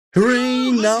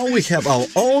Hooray! Now we have our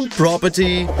own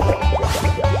property!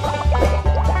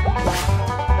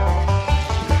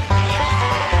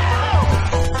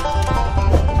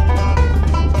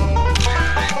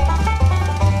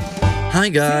 Hi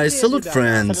guys, salute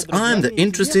friends, I'm the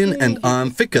Interesting and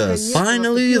I'm Ficus.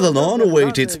 Finally, the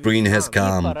long-awaited spring has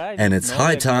come, and it's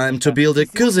high time to build a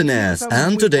cozy nest.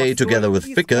 And today, together with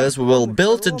Ficus, we will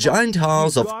build a giant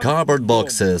house of cardboard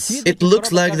boxes. It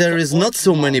looks like there is not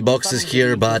so many boxes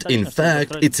here, but in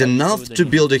fact, it's enough to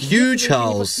build a huge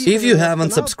house. If you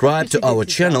haven't subscribed to our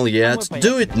channel yet,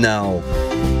 do it now.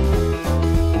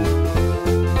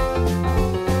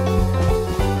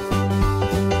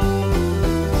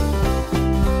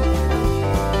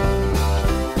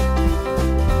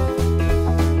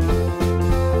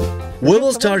 We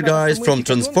will start, guys, from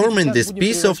transforming this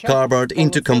piece of cardboard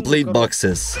into complete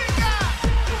boxes.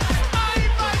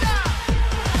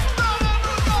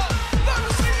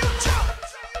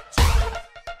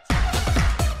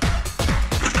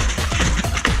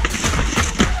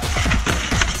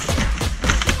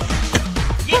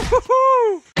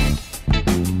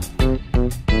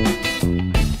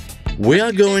 We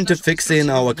are going to fix in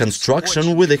our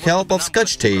construction with the help of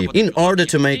scotch tape. In order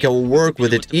to make our work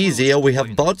with it easier, we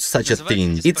have bought such a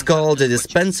thing. It's called a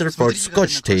dispenser for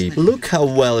scotch tape. Look how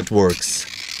well it works.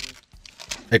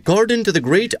 According to the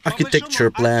great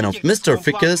architecture plan of Mr.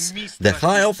 Ficus, the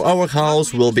height of our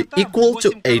house will be equal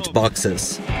to 8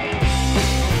 boxes.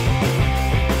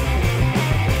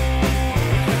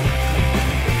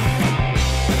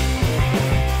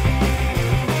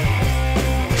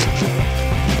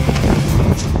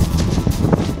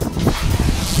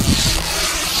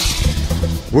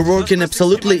 We work in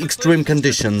absolutely extreme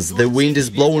conditions. The wind is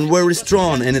blowing very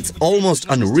strong and it's almost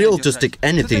unreal to stick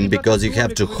anything because you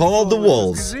have to hold the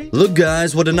walls. Look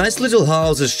guys, what a nice little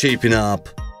house is shaping up.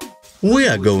 We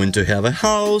are going to have a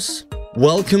house.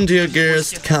 Welcome dear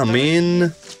guest, come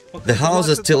in. The house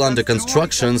is still under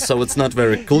construction, so it's not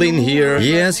very clean here.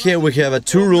 Yes, here we have a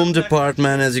 2-room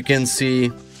apartment, as you can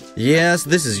see. Yes,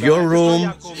 this is your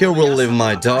room. Here will live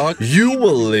my dog. You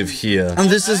will live here. And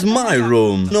this is my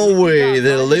room. No way,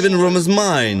 the living room is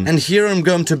mine. And here I'm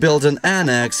going to build an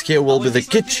annex. Here will be the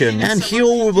kitchen. And here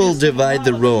we will divide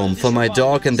the room. For my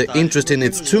dog and the Interesting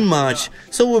it's too much,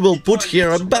 so we will put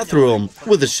here a bathroom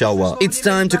with a shower. It's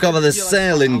time to cover the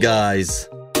ceiling, guys.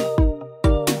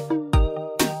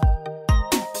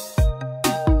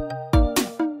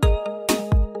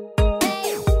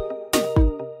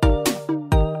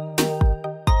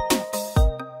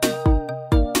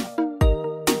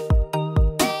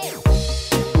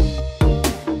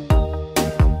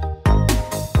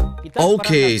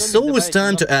 Okay, so it's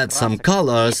time to add some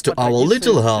colors to our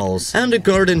little house. And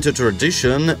according to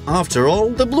tradition, after all,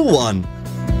 the blue one.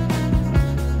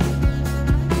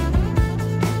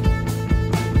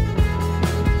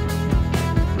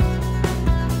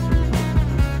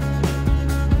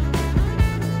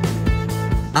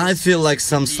 I feel like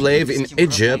some slave in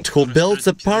Egypt who built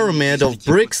a pyramid of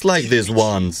bricks like these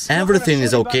ones. Everything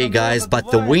is okay, guys, but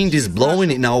the wind is blowing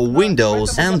in our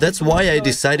windows, and that's why I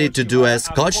decided to do a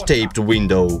scotch-taped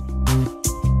window.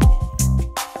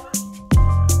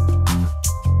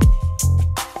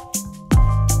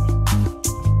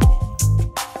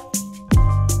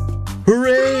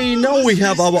 Hooray! Now we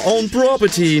have our own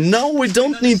property. Now we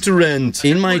don't need to rent.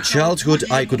 In my childhood,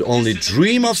 I could only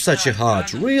dream of such a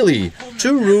hut. Really.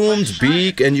 2 rooms,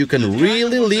 big, and you can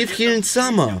really live here in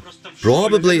summer.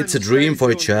 Probably it's a dream for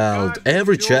a child.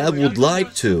 Every child would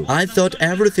like to. I thought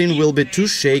everything will be too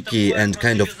shaky and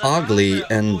kind of ugly,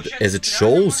 and as it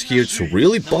shows, here it's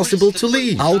really possible to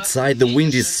live. Outside the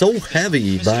wind is so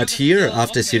heavy, but here,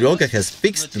 after Serega has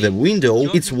fixed the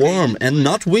window, it's warm and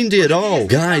not windy at all.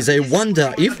 Guys, I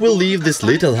wonder if we leave this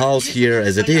little house here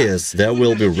as it is. There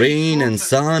will be rain and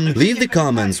sun. Leave the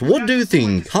comments, what do you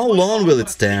think? How long will it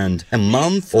stand? A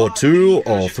month or 2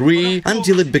 or 3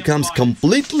 until it becomes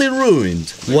completely ruined?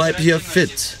 Wipe your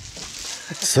feet.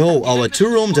 So, our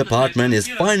 2-roomed apartment is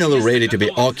finally ready to be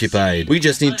occupied. We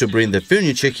just need to bring the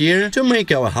furniture here to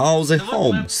make our house a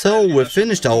home. So, we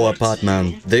finished our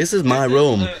apartment. This is my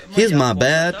room. Here's my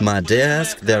bed, my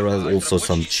desk, there are also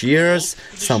some chairs,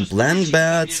 some plank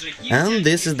beds, and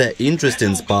this is the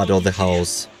interesting spot of the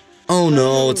house. Oh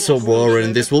no, it's so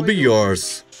boring, this will be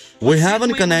yours. We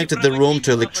haven't connected the room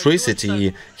to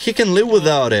electricity. He can live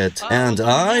without it. And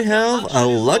I have a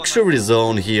luxury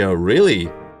zone here,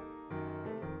 really.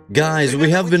 Guys, we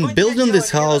have been building this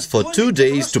house for 2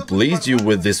 days to please you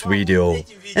with this video.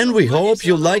 And we hope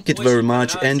you like it very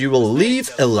much and you will leave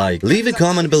a like. Leave a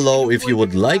comment below if you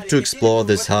would like to explore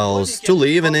this house, to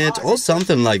live in it or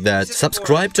something like that.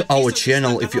 Subscribe to our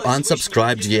channel if you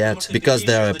unsubscribed yet, because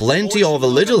there are plenty of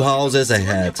little houses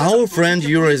ahead. Our friend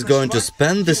Yura is going to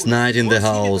spend this night in the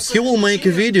house. He will make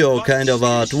a video, kind of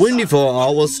a 24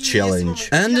 hours challenge.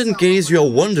 And in case you're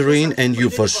wondering, and you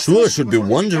for sure should be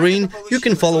wondering, you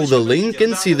can follow the link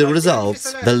and see the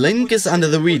results. The link is under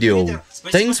the video.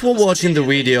 Thanks for watching the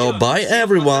video. Bye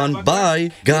everyone.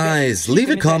 Bye. Guys, leave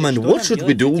a comment. What should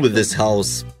we do with this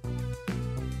house?